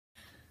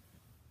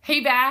Hey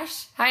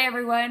Bash! Hi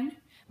everyone!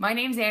 My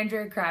name's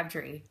Andrea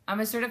Crabtree. I'm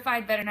a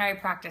certified veterinary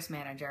practice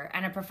manager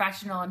and a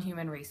professional in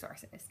human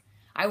resources.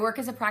 I work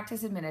as a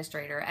practice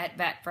administrator at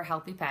Vet for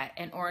Healthy Pet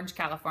in Orange,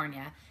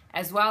 California,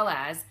 as well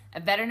as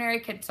a veterinary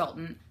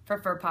consultant for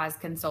FurPaws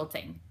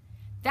Consulting.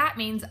 That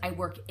means I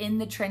work in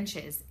the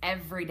trenches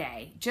every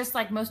day, just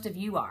like most of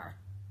you are.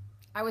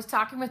 I was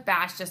talking with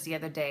Bash just the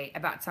other day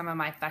about some of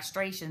my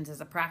frustrations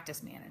as a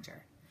practice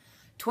manager.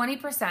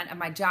 20% of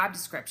my job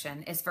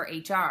description is for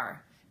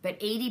HR, but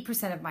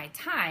 80% of my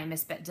time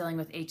is spent dealing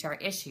with HR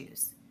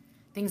issues.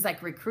 Things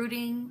like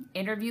recruiting,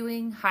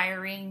 interviewing,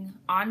 hiring,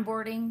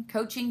 onboarding,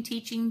 coaching,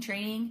 teaching,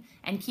 training,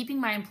 and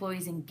keeping my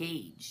employees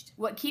engaged.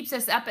 What keeps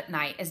us up at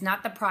night is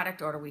not the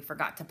product order we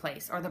forgot to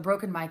place or the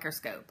broken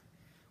microscope.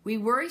 We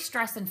worry,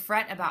 stress, and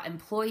fret about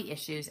employee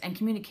issues and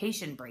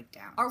communication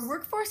breakdowns. Our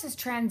workforce is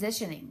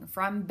transitioning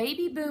from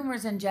baby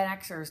boomers and Gen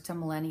Xers to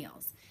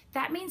millennials.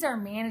 That means our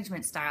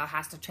management style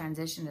has to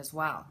transition as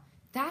well.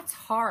 That's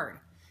hard.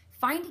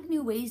 Finding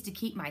new ways to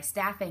keep my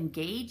staff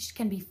engaged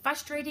can be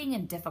frustrating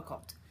and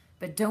difficult.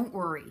 But don't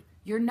worry,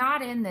 you're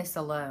not in this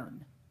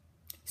alone.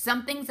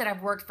 Some things that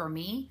have worked for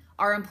me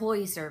are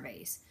employee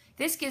surveys.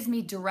 This gives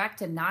me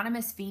direct,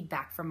 anonymous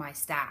feedback from my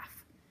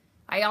staff.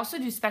 I also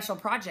do special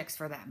projects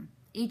for them.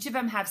 Each of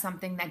them have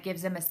something that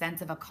gives them a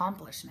sense of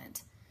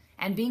accomplishment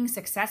and being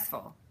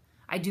successful.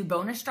 I do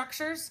bonus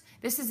structures.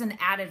 This is an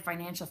added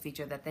financial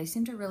feature that they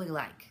seem to really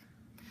like.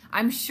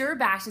 I'm sure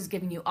Bash is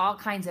giving you all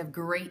kinds of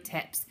great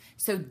tips,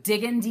 so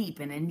dig in deep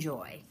and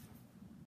enjoy.